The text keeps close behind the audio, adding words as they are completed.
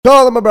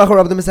Shalom Abracha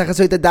Rav the Masechah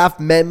Sotah Daf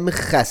Mem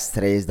Ches.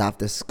 Today's daf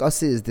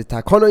discusses the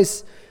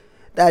takonos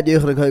that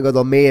Yochanan Kohen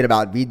Gadol made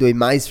about vidui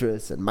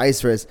maisros and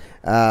maisros.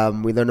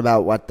 We learned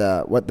about what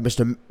the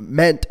Mishnah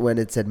meant when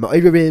it said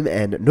ma'irim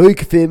and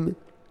noikfim.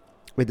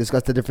 We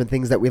discussed the different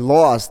things that we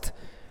lost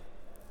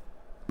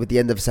with the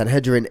end of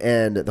Sanhedrin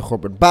and the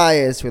Chorban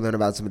bias. We learned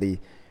about some of the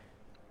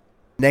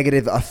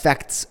negative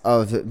effects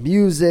of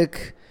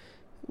music.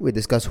 We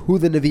discussed who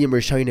the Nevi'im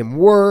Rishonim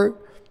were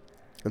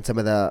and some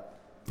of the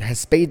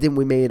Hespedim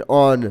we made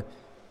on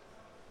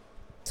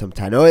some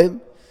Tanoim.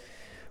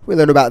 We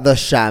learned about the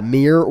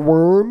Shamir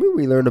worm.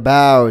 We learned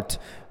about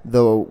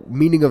the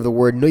meaning of the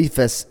word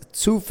Noifes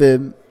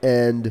Tzufim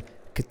and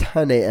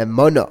Ketane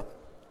Emona.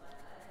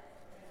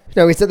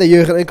 Now we said that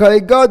Yochanan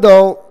Kohen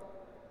Gadol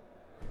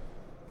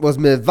was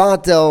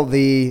mevatel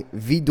the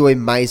vidui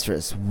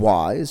maisros.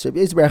 Why? So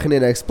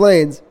Yisrael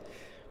explains.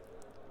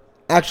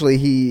 Actually,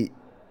 he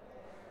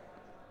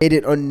made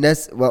it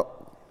unnecessary. Well,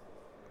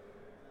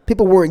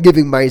 people weren't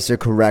giving Meiser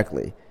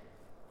correctly,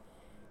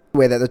 the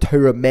way that the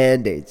Torah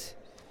mandates.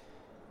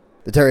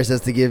 The Torah says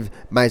to give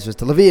Meisers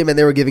to Leviim, and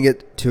they were giving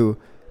it to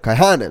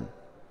Kohanim.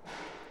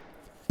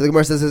 So the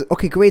Gemara says,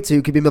 okay, great, so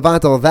you could be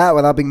mevatel that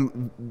without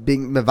being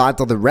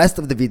mevatel the rest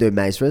of the Vidui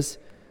Meisers.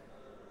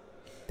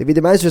 The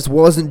Vidui Meisers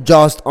wasn't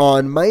just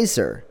on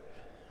Meiser.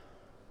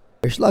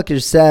 Rish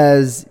Lakish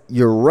says,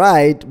 you're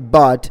right,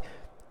 but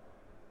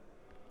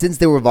since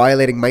they were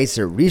violating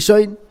Meiser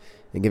Rishon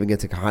and giving it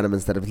to Kohanim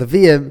instead of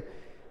Leviim,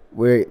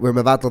 we're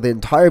mevatel the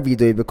entire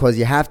vidui, because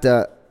you have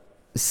to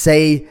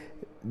say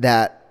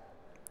that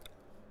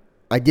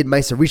I did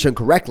Meiser Rishon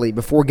correctly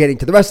before getting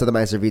to the rest of the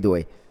Meiser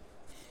vidui.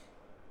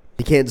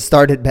 You can't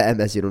start it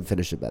be'emes, you don't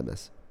finish it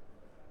be'emes.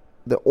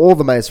 All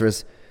the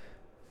Meisers,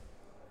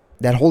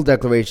 that whole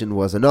declaration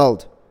was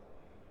annulled.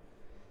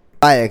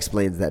 Aya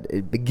explains that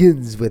it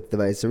begins with the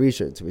Meiser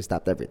Rishon, so we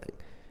stopped everything.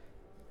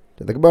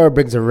 The Gemara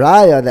brings a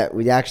raya that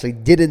we actually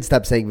didn't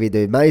stop saying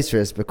vidui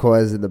Meisers,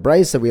 because in the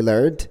Brisa we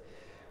learned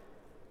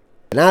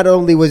not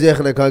only was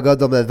Yochanan Kohen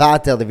Gadol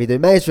mevatel the vidui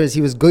Meisros, he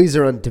was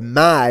goizer on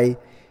Demai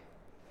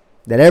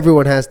that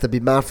everyone has to be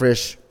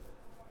mafresh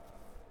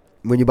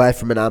when you buy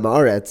from an Am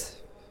Haaretz,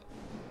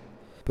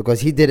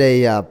 because he did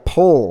a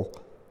poll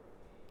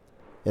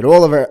in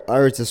all of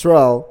Eretz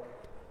Yisrael.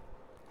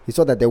 He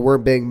saw that they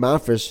weren't being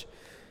mafresh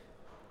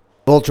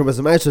all Trumas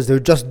and Meisros, they were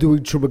just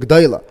doing Truma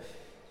G'dayla.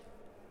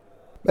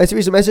 Meiser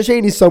Rishon, Meiser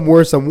Sheni, some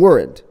were, some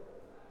weren't.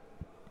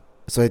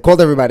 So he called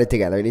everybody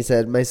together and he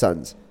said, my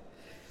sons,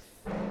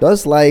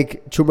 just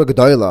like Truma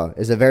G'dayla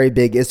is a very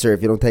big Isser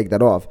if you don't take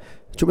that off,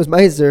 Trumas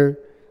Meiser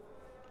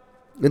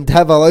and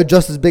Tevel are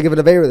just as big of an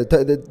Aveira.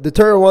 The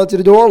Torah wants you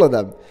to do all of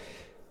them.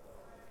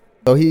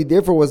 So he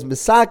therefore was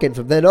Misakin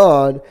from then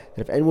on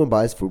that if anyone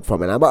buys fruit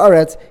from an Am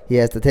Haaretz, he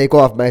has to take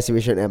off Meiser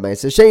Rishon and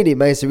Meiser Sheni.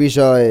 Meiser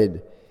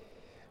Rishon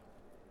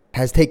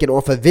has taken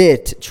off of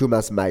it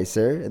Trumas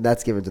Meiser, and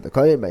that's given to the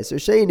Kohen. Meiser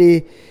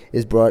Sheni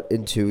is brought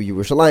into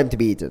Yerushalayim to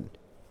be eaten.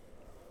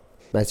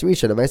 Meiser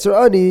Rishon and Meiser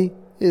Ani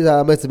is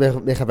a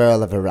mitzvah mechaver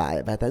alav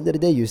haraya. But at the end of the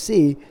day, you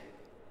see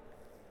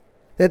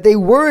that they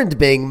weren't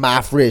being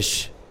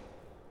mafrish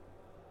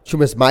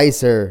Trumas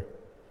Meiser,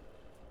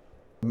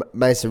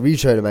 Meiser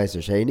Rishon, and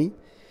Meiser Sheni.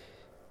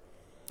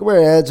 The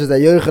way it answers that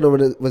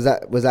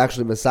Yochanan was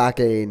actually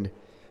masakein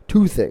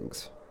two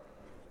things.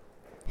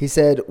 He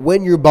said,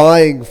 when you're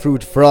buying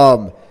fruit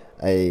from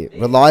a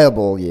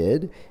reliable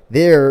yid,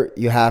 there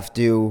you have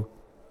to,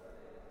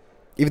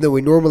 even though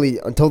we normally,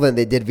 until then,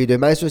 they did vidui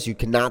maisros, you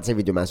cannot say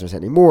vidui maisros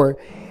anymore.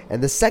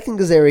 And the second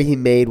gezerah he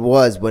made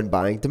was when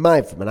buying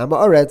demai from an Am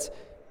Haaretz,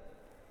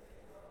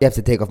 you have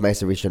to take off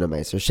Meiser Rishon and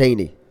Meiser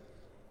Sheni.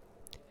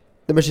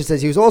 The Mishnah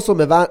says he was also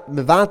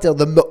mevatel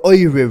the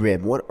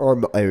me'oiririm. What are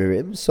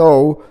me'oiririm?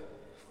 So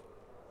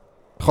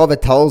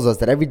Chavet tells us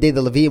that every day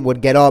the Leviim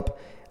would get up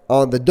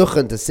on the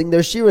duchen to sing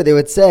their shira. They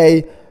would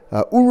say,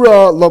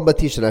 Ura lo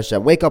matishan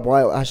Hashem, wake up,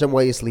 Hashem,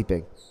 why are you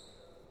sleeping?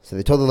 So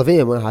they told the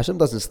Leviim, well, Hashem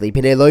doesn't sleep.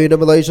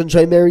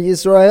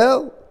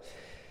 Yisrael.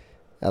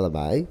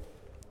 Elamai.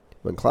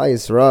 When Klal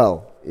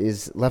Yisrael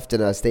is left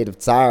in a state of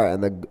tsar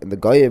and the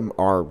goyim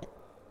are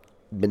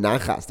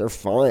benachas, they're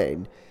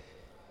fine.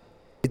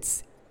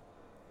 It's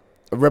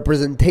a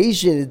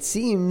representation, it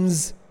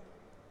seems,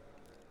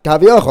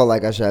 kaviyachol,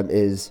 like Hashem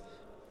is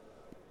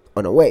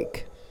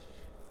unawake.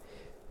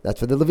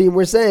 That's what the Leviim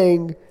were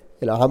saying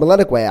in a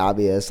homiletic way,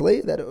 obviously,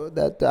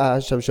 that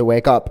Hashem should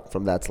wake up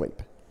from that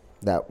sleep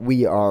that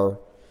we are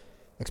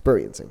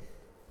experiencing.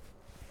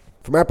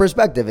 From our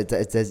perspective, it's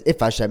as if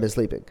Hashem is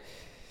sleeping.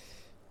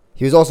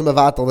 He was also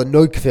mevatel the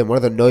noikfim. One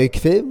of the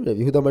noikfim,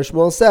 Yehuda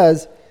Mashmuel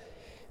says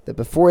that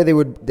before they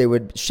would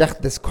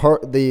shech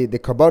the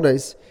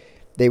karbonos,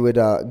 they would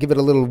give it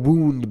a little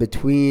wound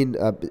between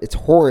its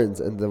horns,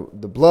 and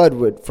the blood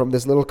would, from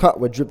this little cut,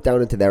 would drip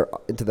down into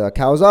the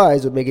cow's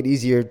eyes, would make it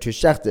easier to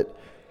shecht it.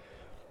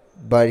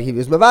 But he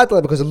was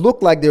mevatel because it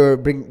looked like they were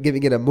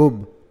giving it a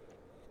mum.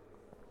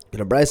 In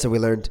a brisa we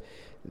learned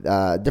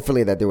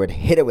differently that they would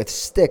hit it with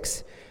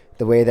sticks,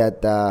 the way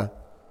that the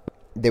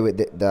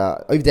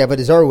Avodah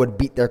Zarah would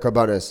beat their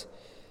karbanos.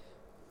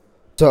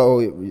 So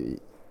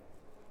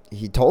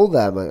he told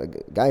them,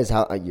 guys,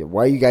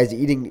 why are you guys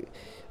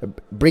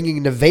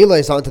bringing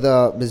nevelas onto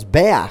the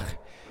mizbeach?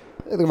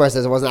 The Gemara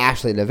says it wasn't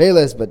actually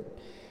nevelas, but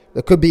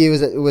it could be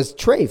it was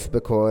treif,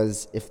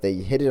 because if they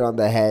hit it on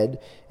the head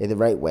in the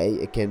right way,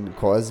 it can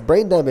cause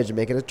brain damage and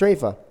make it a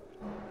treifa.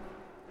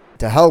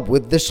 To help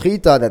with the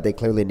shechita that they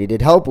clearly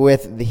needed help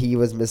with, he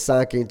was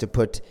misaking to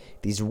put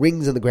these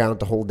rings in the ground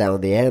to hold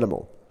down the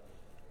animal.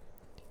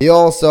 He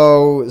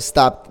also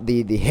stopped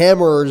the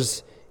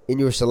hammers in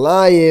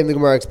Yerushalayim. The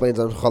Gemara explains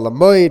on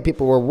Cholamoid,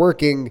 people were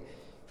working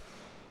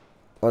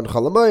on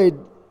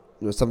Cholamoid.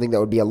 It was something that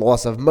would be a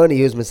loss of money.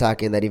 He was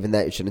misaking that even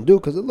that you shouldn't do,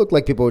 because it looked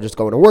like people were just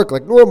going to work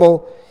like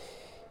normal.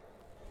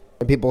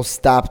 And people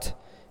stopped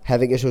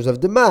having issues of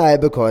demai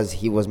because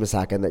he was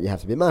misaking that you have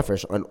to be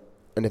mafresh on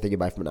anything you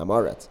buy from an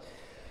Amaretz.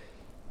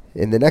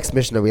 In the next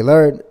Mishnah, we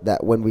learned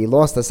that when we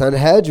lost the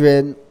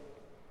Sanhedrin,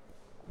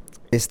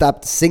 they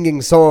stopped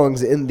singing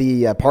songs in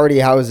the party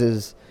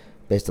houses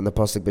based on the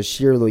pasuk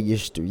Bashir lo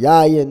yishtu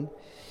yayin.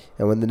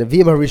 And when the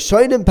Nevi'im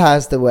HaRishonim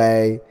passed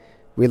away,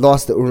 we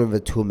lost the Urim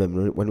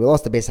v'Tumim. When we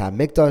lost the Beis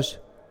HaMikdash,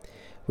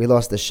 we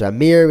lost the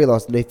Shamir, we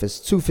lost Nefes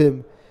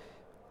Tzufim,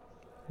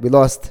 we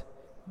lost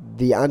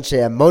the Anshe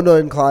Amono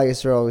in Klal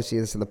Yisrael. We see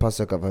this in the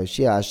pasuk of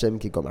Hoshea Hashem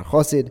ki gomer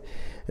chosid.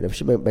 And if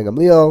Shimon ben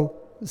Gamliel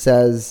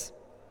says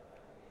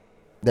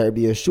that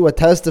Rabbi Yeshua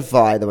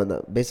testified that when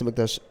the Beis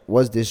HaMikdash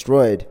was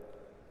destroyed,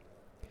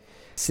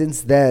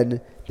 since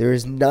then there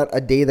is not a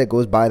day that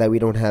goes by that we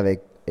don't have a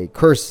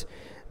curse.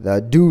 The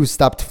dew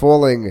stopped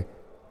falling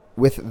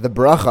with the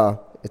bracha.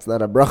 It's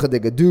not a bracha de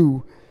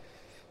gadu,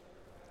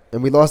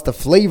 and we lost the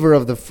flavor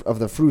of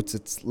the fruits.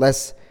 It's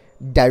less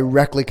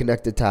directly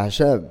connected to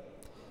Hashem.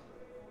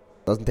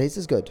 Doesn't taste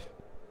as good.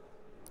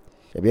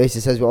 Rabbi Yossi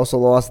says we also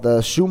lost the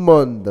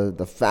shumon,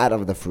 the fat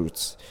of the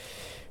fruits.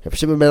 Rabbi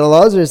Shimon ben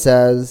Elazar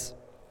says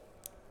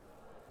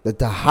the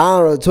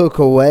tahara took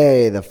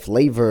away the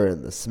flavor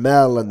and the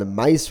smell, and the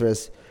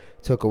maisris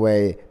took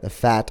away the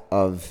fat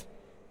of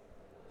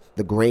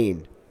the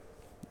grain.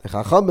 The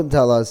Chachamim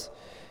tell us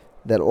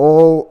that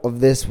all of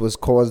this was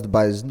caused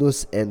by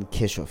znus and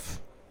kishuf.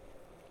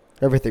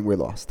 Everything we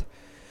lost.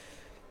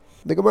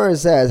 The Gemara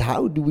says,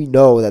 how do we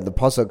know that the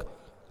pasuk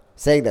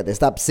saying that they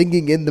stopped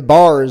singing in the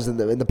bars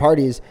and in the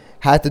parties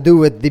had to do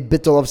with the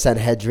bittul of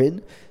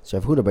Sanhedrin? So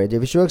Rav Huna bar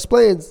Yeshua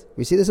explains,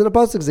 we see this in the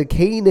pasuk,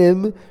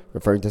 Zekanim,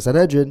 referring to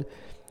Sanhedrin,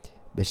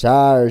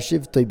 Beshar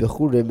shivtoi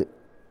bechurim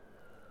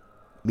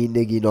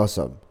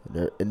mineginosam.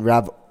 And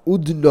Rav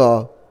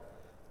Udna,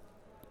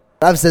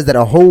 Rav says that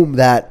a home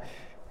that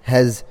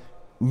has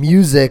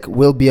music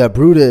will be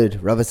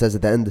uprooted. Rava says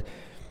at the end,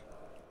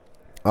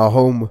 a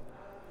home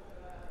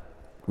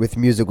with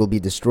music will be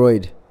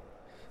destroyed.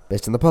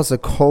 Based on the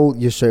pasuk, Kol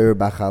Yesher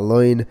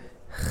Bachaloin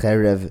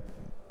Cherev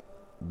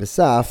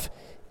Besaf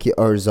Ki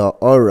Arza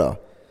Ara.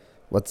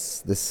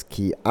 What's this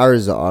Ki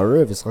Arza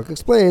Ara? Yitzchak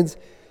explains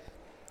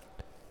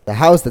the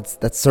house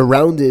that's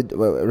surrounded.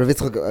 Rav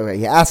Yitzchak,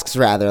 he asks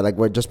rather, like,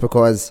 what, just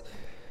because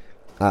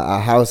a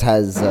house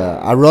has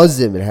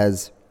arozim, it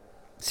has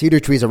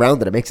cedar trees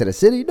around it, it makes it a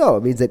city? No,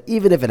 it means that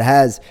even if it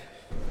has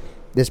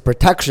this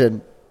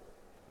protection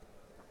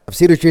of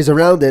cedar trees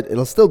around it,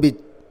 it'll still be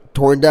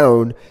torn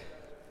down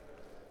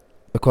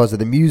because of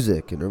the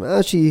music. And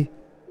Rashi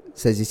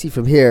says, you see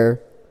from here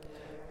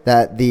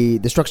that the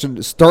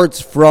destruction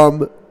starts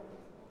from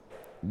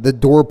the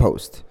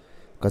doorpost,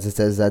 because it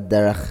says that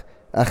derech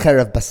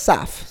acherev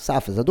basaf.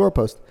 Saf is a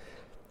doorpost.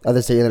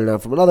 Others say either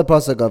from another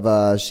pasuk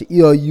of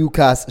she'io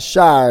yukas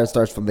shar,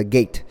 starts from the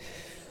gate.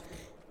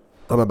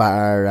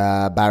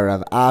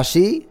 Barav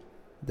Ashi,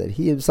 that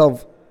he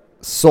himself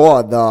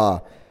saw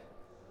the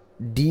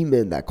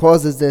demon that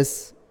causes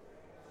this,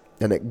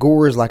 and it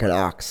gores like an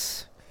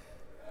ox.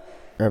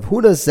 Rav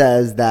Huna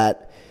says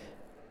that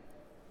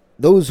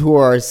those who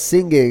are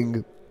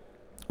singing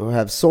or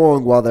have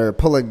song while they're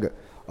pulling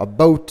a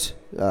boat,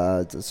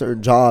 it's a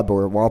certain job,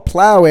 or while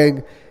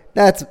plowing,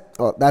 that's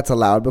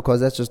allowed, because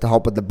that's just to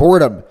help with the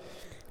boredom.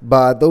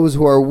 But those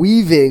who are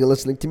weaving and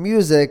listening to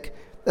music,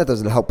 that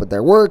doesn't help with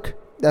their work.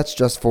 That's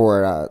just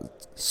for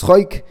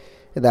schoik,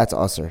 and that's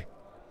aser.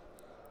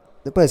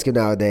 The place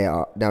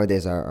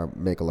nowadays are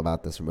makel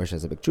about this. Ramesh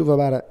has a big tshuva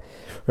about it.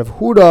 Rav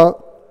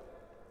Huda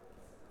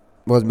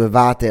was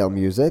mevatel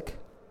music,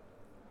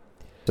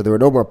 so there were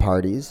no more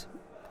parties,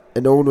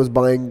 and no one was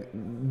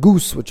buying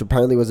goose, which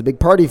apparently was a big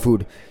party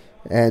food,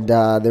 and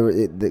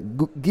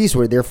the geese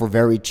were therefore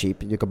very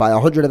cheap. You could buy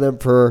 100 of them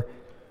for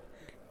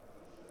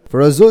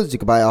a zuz. You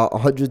could buy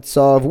 100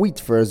 saw of wheat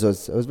for a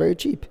zuz. It was very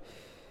cheap.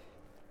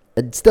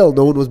 And still,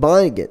 no one was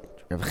buying it.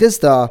 Rav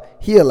Chisda,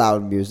 he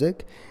allowed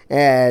music,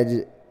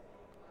 and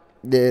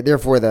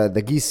therefore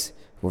the geese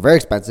were very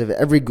expensive.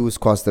 Every goose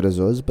costed a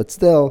zuz, but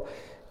still,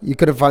 you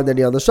couldn't find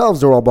any on the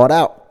shelves. They were all bought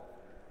out.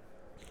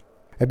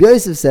 Rabbi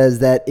Yosef says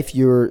that if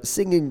you're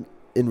singing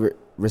in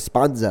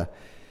responsa,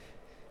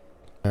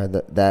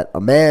 that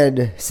a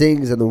man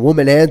sings and the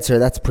woman answer,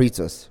 that's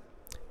pritzus.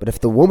 But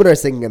if the women are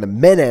singing and the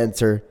men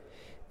answer,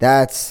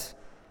 that's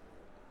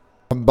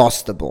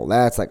combustible.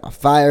 That's like a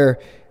fire.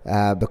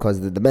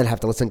 Because the men have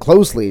to listen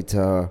closely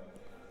to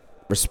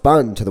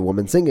respond to the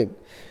woman singing.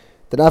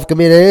 The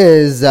nafkamina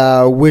is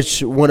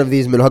which one of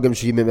these minhagim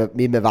should you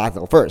be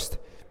mevatel first.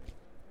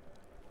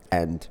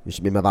 And you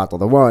should be mevatel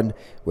the one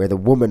where the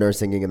women are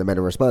singing and the men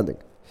are responding.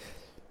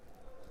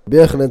 Rabbi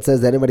Yochanan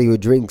says that anybody who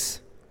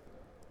drinks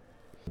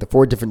the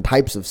 4 different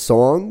types of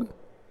song,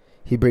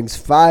 he brings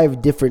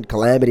 5 different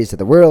calamities to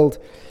the world,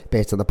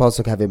 based on the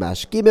pasuk having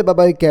mashkime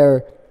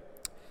babayker,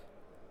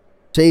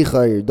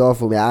 sheicha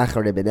yirdofu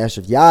me'achar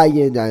beneshev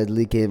yayin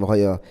yadlikim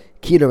v'hoya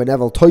kino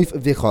v'nevel toif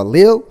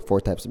v'chalil,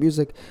 4 types of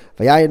music,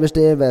 v'yayin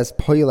mishneim v'es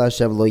poyel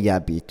Hashem lo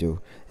yabitu.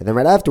 And then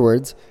right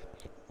afterwards,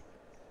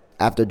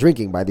 after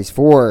drinking by these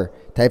 4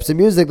 types of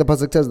music, the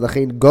pasuk says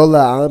l'chein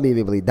gola ami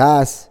mibli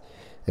das,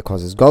 it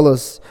causes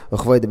golus,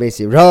 uchvoy the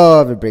mesi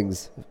rav, it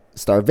brings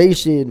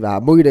starvation,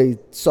 v'hamuydei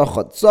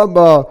sochot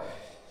samba,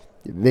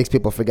 it makes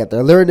people forget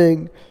their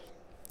learning,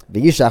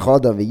 v'yishach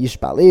adam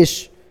v'yishpal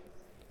ish,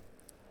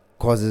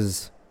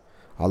 causes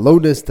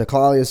aloneness to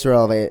Klal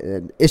Yisrael,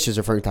 and ish is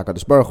referring to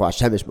HaKadosh Baruch Hu,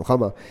 Hashem ish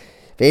melchama,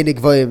 v'enik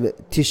v'yim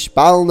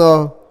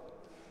tishpalna,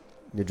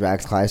 it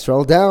drags Klal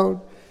Yisrael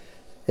down.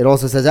 It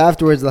also says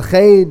afterwards,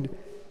 l'chein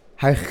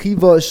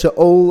harchiva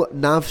she'ol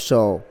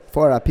nafsho,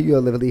 for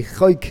apiyo leveli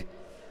choik,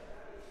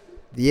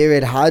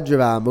 v'yered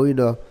hadra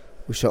v'amoyna,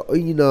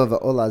 u'sha'oyna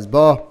v'ol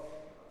azba.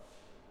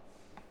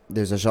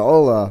 There's a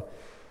sha'ola,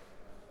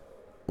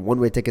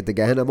 one-way ticket to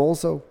Gehenna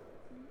also,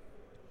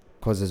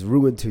 causes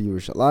ruin to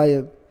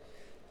Yerushalayim.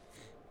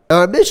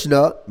 Our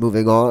Mishnah,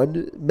 moving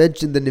on,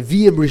 mentioned the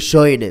Nevi'im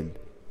Rishonim.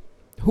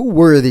 Who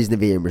were these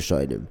Nevi'im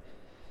Rishonim?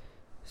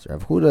 So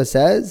Rav Huna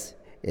says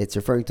it's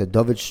referring to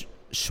David,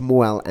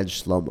 Shmuel, and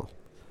Shlomo.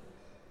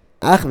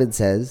 Achmed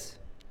says,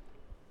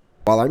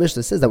 while our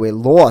Mishnah says that we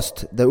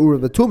lost the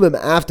Urim and Tumim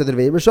after the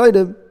Nevi'im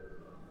Rishonim,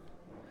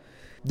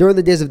 during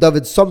the days of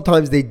David,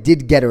 sometimes they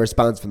did get a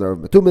response from the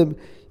Urim and Tumim.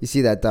 You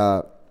see that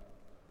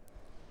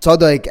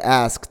Sotah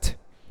asked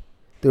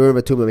the Urim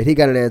and Tumim, and he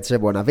got an answer.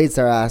 But when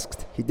Avetzar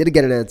asked, he didn't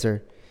get an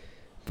answer.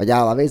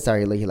 Vayal Avetzar,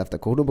 he left the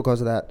Kohunu because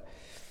of that.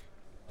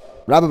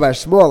 Rabbi Bar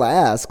Shmuel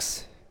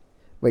asks,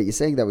 wait, you're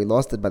saying that we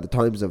lost it by the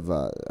times of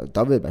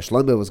David, by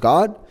Shlomo was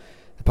God?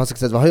 The pasuk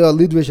says, "V'hoya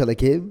lidvish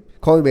alakim,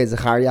 calling me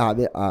Zechariah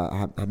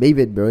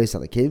hamevin bereis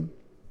alakim."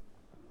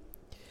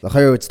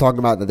 It's talking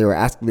about that they were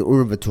asking the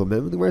Urim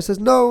v'Tumim. The Gemara says,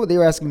 no, they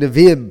were asking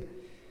Nevi'im.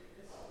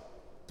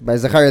 By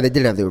Zechariah, they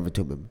didn't have the Urim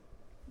v'Tumim.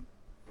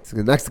 So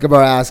the next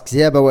Gemara asks,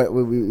 yeah, but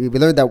we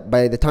learned that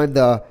by the time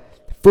the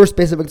first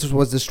base of Mikdash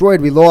was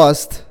destroyed, we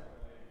lost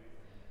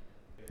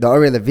the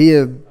Ari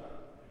Leviim,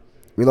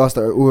 we lost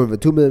the Urim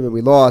v'Tumim, and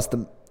we lost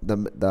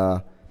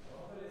the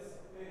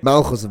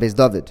Malchus of Beis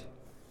David.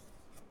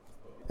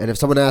 And if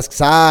someone asks,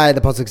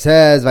 the pasuk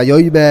says,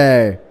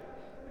 "Vayomer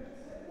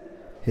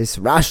his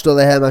rashto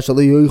lehem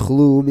ashalu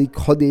yoichlu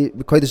mikodesh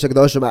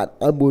hakadoshim at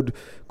amud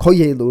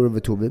koyin l'urim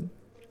v'tumim."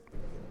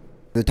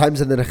 The times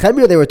in the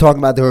Nehemiah they were talking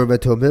about the Urim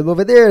v'Tumim.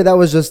 Over there, that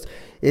was just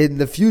in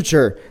the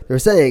future. They were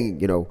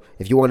saying,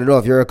 if you want to know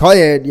if you're a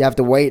koyin, you have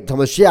to wait until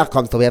Mashiach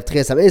comes, till we have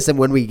Tchias HaMesim,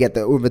 when we get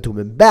the Urim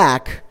v'Tumim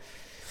back.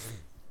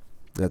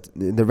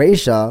 In the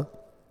Reisha,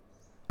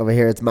 over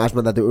here, it's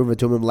mashma that the Urim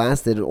v'Tumim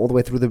lasted all the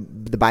way through the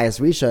Bias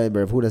Risha, and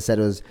Rav Huna said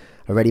it was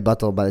already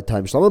battled by the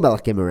time Shlomo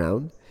Melech came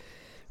around.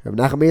 Rav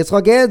Nachman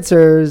Yitzchak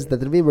answers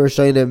that the Nevi'im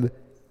Rishonim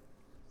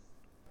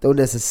don't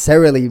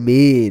necessarily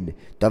mean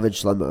David,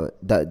 Shlomo,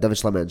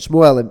 and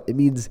Shmuel. It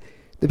means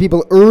the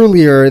people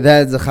earlier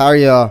than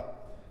Zechariah,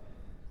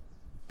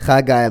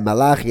 Chagai, and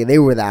Malachi. They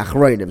were the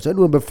Achronim. So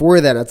anyone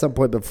before that, at some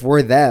point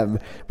before them,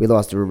 we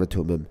lost the Urim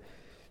v'Tumim.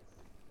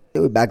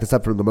 We back this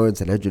up from Gemara in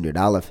Sanhedrin Yud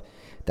Aleph,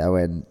 that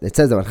when it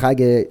says that when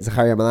Chagai,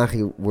 Zechariah, and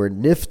Malachi were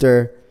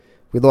nifter,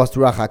 we lost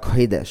Ruach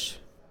HaKodesh.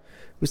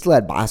 We still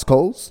had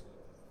Baskos.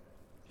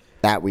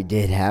 That we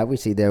did have. We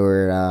see they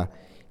were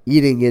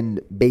eating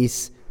in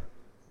Beis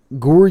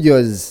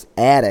Gurya's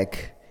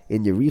attic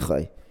in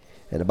Yericho.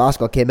 And the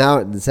Baskal came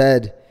out and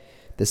said,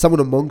 there's someone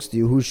amongst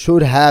you who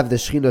should have the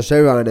Shechina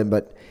Shera on him,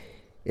 but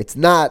it's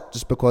not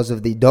just because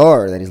of the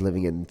Dar that he's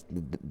living in.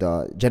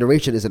 The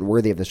generation isn't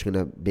worthy of the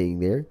Shechina being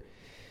there. And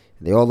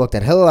they all looked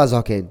at Hillel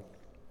Azaken.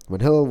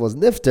 When Hillel was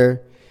nifter,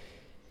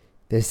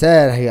 they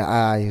said he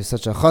was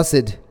such a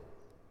chassid.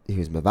 He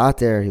was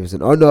Mavater, he was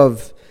an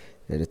Onov,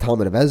 and a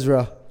Talmud of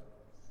Ezra.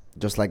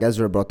 Just like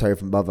Ezra brought Torah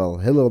from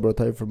Bavel, Hillel brought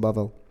Torah from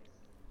Bavel.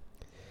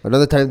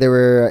 Another time they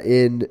were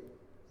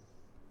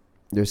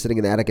sitting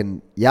in the attic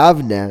in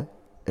Yavne,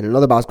 and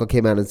another Baskal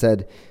came out and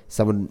said,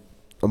 someone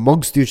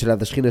amongst you should have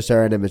the Shechina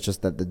Shara in him, it's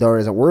just that the Dor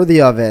isn't worthy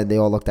of it, and they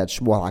all looked at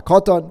Shmuel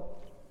HaKoton.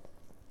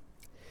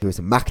 He was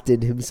a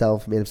Makdid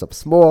himself, made himself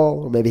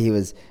small, or maybe he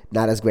was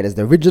not as great as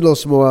the original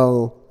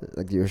Shmuel,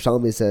 like the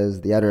Yerushalmi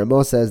says, the Adar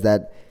Amo says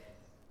that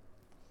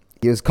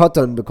he was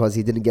Koton because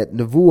he didn't get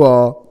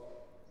Nevuah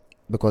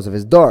because of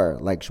his Dor,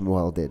 like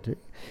Shmuel did.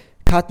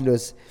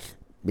 Katnus,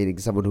 meaning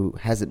someone who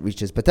hasn't reached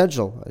his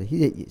potential.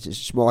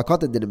 Shmuel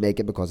HaKoton didn't make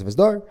it because of his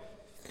Dor.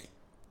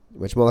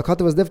 When Shmuel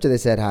HaKoton was nifter, they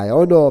said, Hai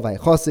Ono, Hai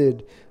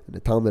Chosid, and the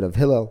Talmud of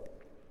Hillel.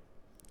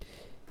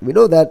 We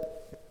know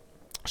that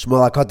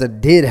Shmuel HaKoton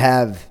did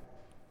have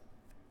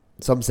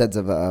some sense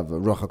of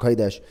Ruach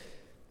HaKodesh,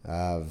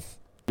 of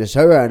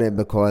Neshara on him,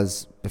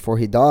 because before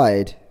he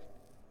died,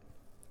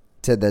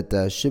 said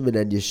that Shimon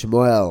and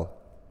Yishmael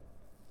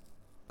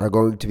are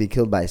going to be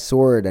killed by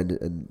sword,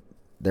 and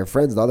their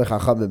friends, the other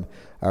Chachamim,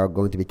 are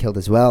going to be killed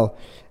as well,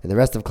 and the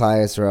rest of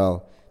Klal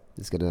Yisrael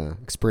is going to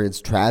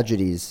experience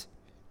tragedies,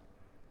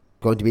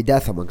 going to be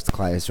death amongst the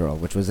Klal Yisrael,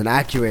 which was an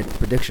accurate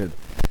prediction.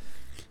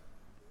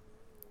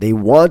 They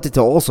wanted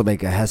to also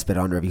make a hesped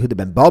on Rabbi Yehuda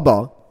ben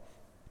Baba.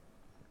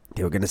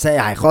 They were going to say,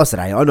 Hay Choser,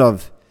 Hay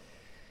Onov.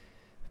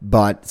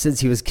 But since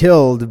he was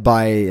killed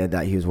by,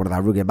 that he was one of the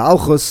Harugei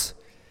Malchus,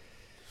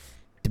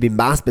 to be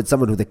masped,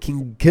 someone who the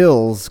king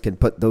kills, can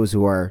put those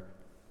who are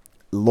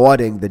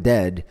lauding the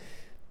dead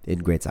in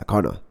great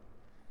sakana.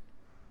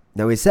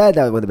 Now we said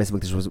that when the Beis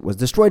Hamikdash was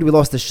destroyed, we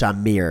lost the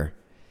Shamir.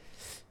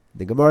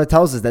 The Gemara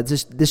tells us that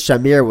this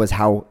Shamir was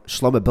how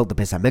Shlomo built the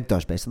Beis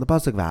Hamikdash, based on the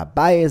pasuk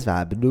V'habayis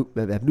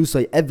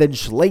v'habnusay even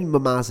shleim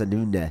ma'asa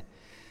nuneh.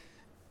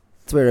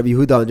 That's where Rabbi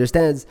Yehuda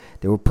understands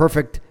they were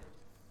perfect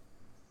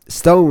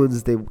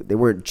stones. They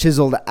weren't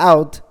chiseled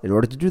out. In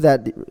order to do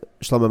that,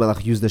 Shlomo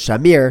Melech used the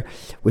Shamir,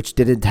 which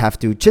didn't have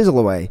to chisel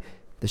away.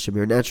 The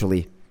Shamir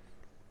naturally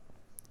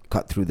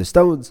cut through the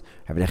stones.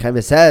 Rabbi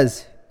Nechemia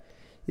says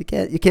you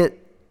can't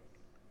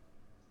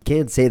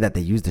say that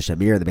they used the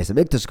Shamir in the Beis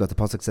Hamikdash, because the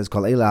pasuk says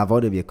Kol Eila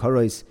Avonim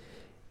Yekarois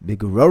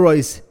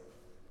Migurorois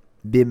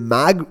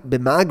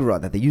Bimagra,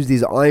 that they used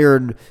these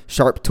iron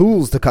sharp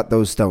tools to cut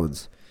those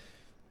stones.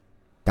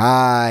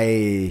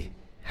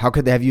 How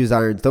could they have used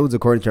iron stones?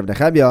 According to Rabbi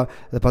Nechemia,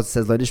 the pasuk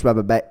says Lo Nishma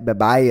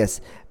Bebayis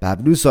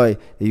B'Havnusoi.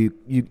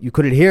 You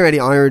couldn't hear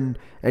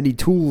any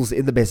tools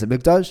in the Beis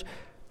Hamikdash.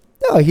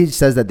 No, he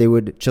says that they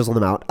would chisel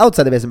them out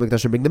outside the Beis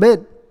Hamikdash and bring them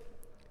in.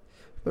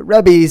 But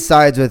Rabbi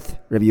sides with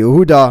Rabbi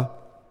Yehuda,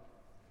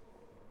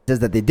 says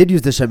that they did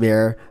use the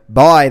Shamir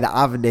by the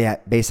Avnei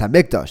Beis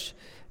Hamikdash.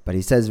 But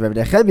he says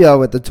Rabbi Nechemia,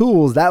 with the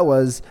tools, that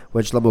was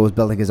when Shlomo was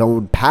building his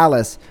own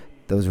palace.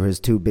 Those were his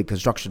two big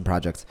construction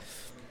projects.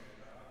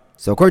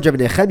 So according to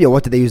Rabbi Nechemia,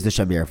 what did they use the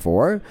Shamir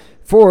for?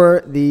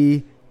 For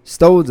the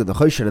stones and the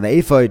choshen and the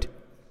ephod.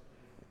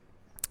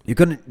 You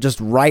couldn't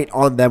just write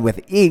on them with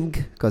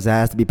ink, because it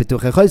has to be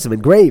petuche chosim,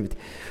 engraved.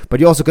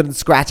 But you also couldn't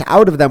scratch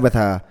out of them with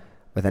a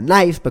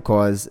knife,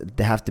 because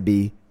they have to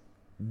be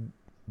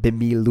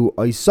bimilu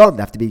oison,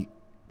 they have to be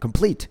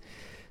complete.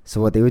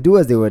 So what they would do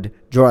is they would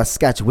draw a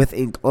sketch with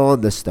ink on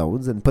the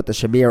stones and put the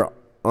Shamir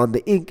on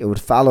the ink. It would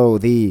follow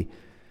the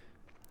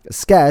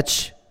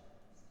sketch,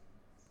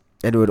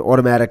 and it would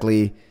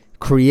automatically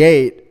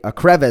create a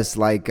crevice,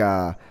 like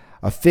a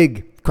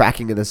fig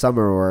cracking in the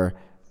summer or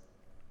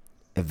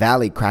a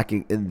valley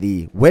cracking in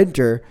the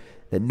winter,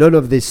 that none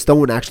of this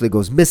stone actually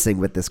goes missing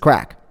with this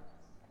crack.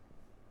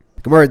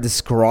 The Gemara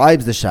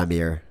describes the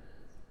Shamir.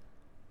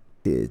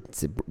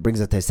 It brings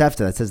a Tosefta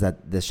that says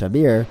that the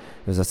Shamir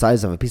was the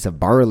size of a piece of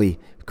barley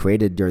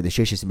created during the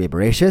Sheshis Yemei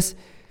Bereshis,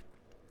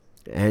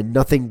 and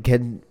nothing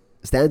can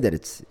stand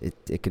it.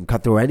 It can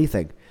cut through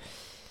anything.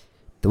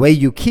 The way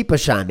you keep a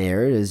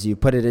Shamir is you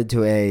put it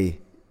into a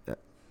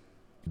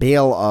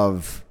bale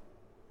of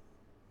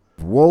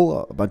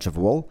wool, a bunch of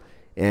wool,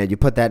 and you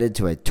put that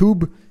into a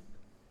tube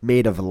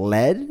made of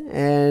lead,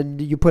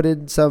 and you put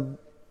in some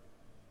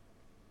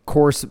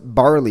coarse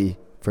barley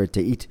for it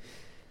to eat.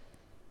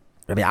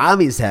 Rabbi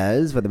Ami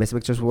says when the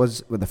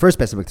first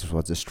Beis Hamikdash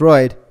was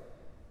destroyed,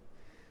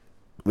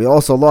 we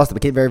also lost. It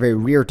became very, very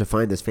rare to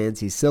find this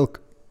fancy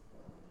silk,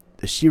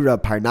 the shira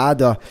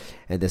parnada,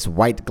 and this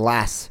white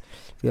glass.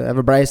 You have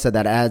a brisa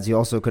that adds you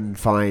also couldn't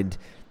find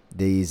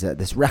these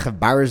this rechav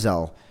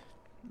barzel,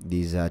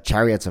 these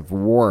chariots of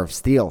war of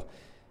steel.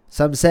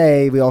 Some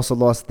say we also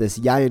lost this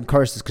yayin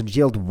kars, this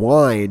congealed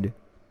wine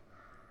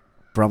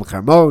from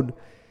Charmon,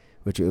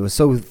 which it was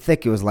so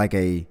thick it was like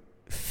a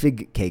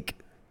fig cake.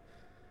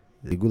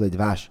 The gulei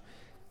dvash,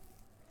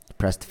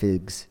 pressed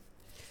figs.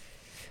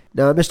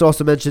 Now, Mishnah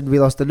also mentioned we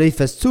lost the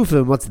neifes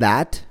tzufim. What's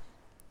that?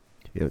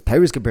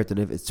 Tyrus compared to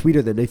neifes, it's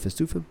sweeter than neifes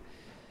tzufim.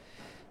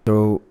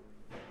 So,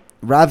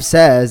 Rav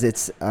says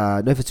it's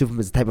neifes tzufim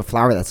is a type of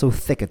flour that's so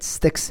thick it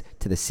sticks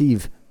to the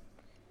sieve.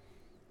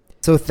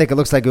 So thick it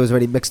looks like it was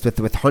already mixed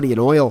with honey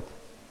and oil.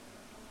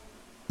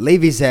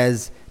 Levi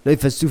says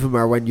neifes tzufim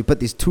are when you put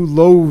these two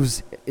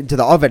loaves into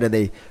the oven and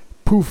they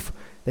poof.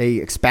 They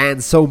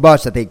expand so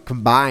much that they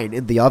combine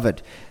in the oven.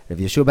 If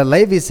Yeshua ben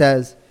Levi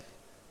says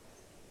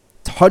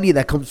it's honey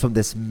that comes from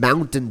this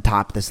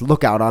mountaintop, this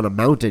lookout on a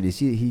mountain. You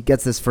see, he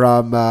gets this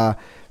from Rav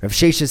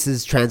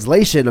Sheshis'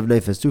 translation of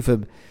Neifes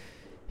Tufim.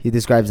 He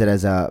describes it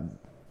as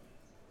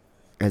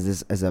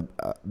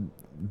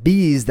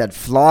bees that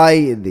fly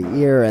in the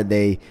ear, and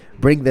they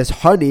bring this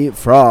honey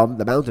from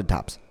the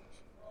mountaintops.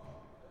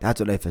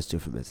 That's what Neifes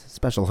Tufim is,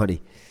 special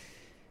honey.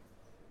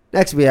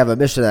 Next, we have a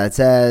Mishnah that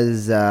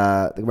says,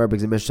 the Gemara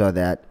brings a Mishnah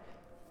that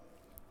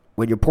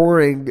when you're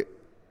pouring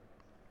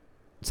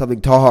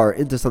something tahar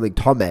into something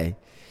tameh,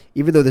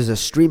 even though there's a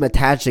stream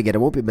attaching it, it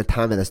won't be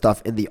matame the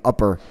stuff in the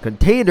upper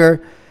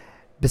container.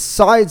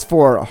 Besides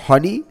for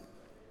honey,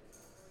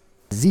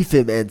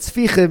 zifim and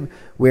tzvichim,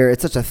 where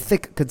it's such a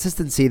thick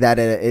consistency that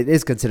it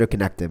is considered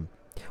connected.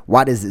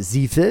 What is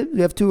zifim?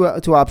 We have two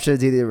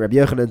options. Either Rabbi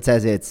Yochanan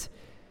says it's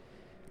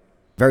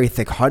very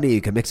thick honey.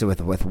 You can mix it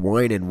with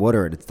wine and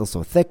water, and it's still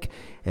so thick.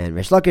 And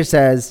Rish Lakish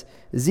says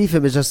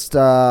zifim is just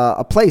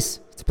a place.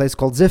 It's a place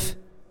called Zif.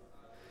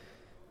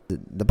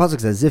 The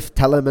pasuk says Zif,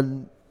 Telem,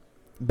 and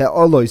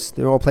Be'olois.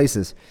 They're all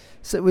places.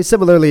 So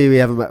similarly, we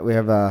have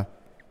a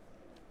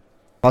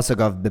pasuk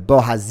of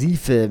Bebo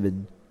Hazifim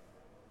and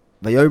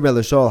Vayomer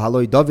L'Shol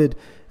Haloi David.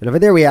 And over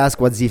there we ask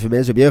what zifim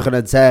is. Rabbi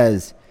Yochanan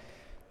says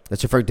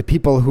that's referring to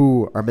people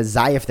who are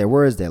mezayif their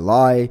words, they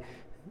lie,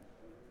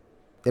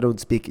 they don't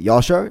speak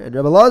yashar. And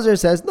Rabbi Lazar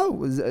says no,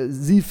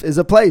 zif is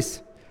a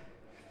place.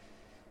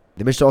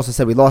 The Mishnah also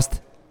said we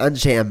lost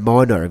Anshe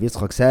Amona. Rabbi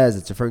Yitzchak says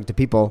it's referring to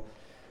people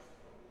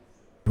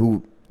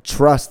who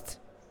trust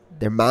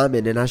their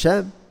mammon in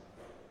Hashem.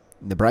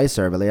 The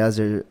Braiser, Rabbi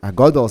Eliezer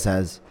Hagodol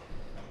says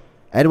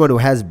anyone who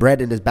has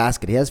bread in his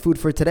basket, he has food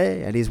for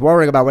today, and he's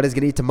worrying about what he's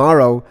going to eat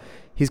tomorrow,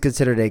 he's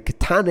considered a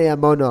Ketane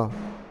Amona.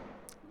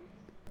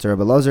 So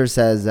Rabbi Lozer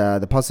says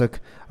the pasuk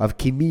of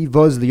Kimi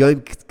Voz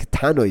Liyoim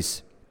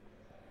Ketanois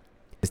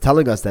is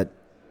telling us that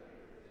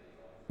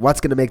what's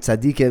going to make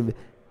tzaddikim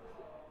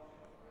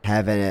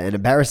have an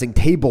embarrassing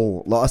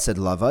table la'ased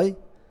lavai.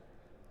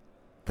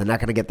 They're not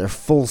going to get their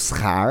full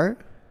schar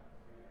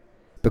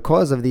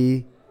because of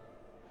the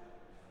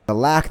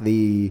lack,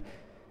 the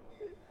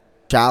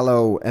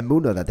shallow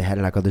emunah that they had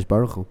in HaKadosh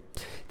Baruch Hu.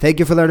 Thank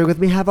you for learning with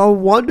me. Have a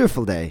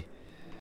wonderful day.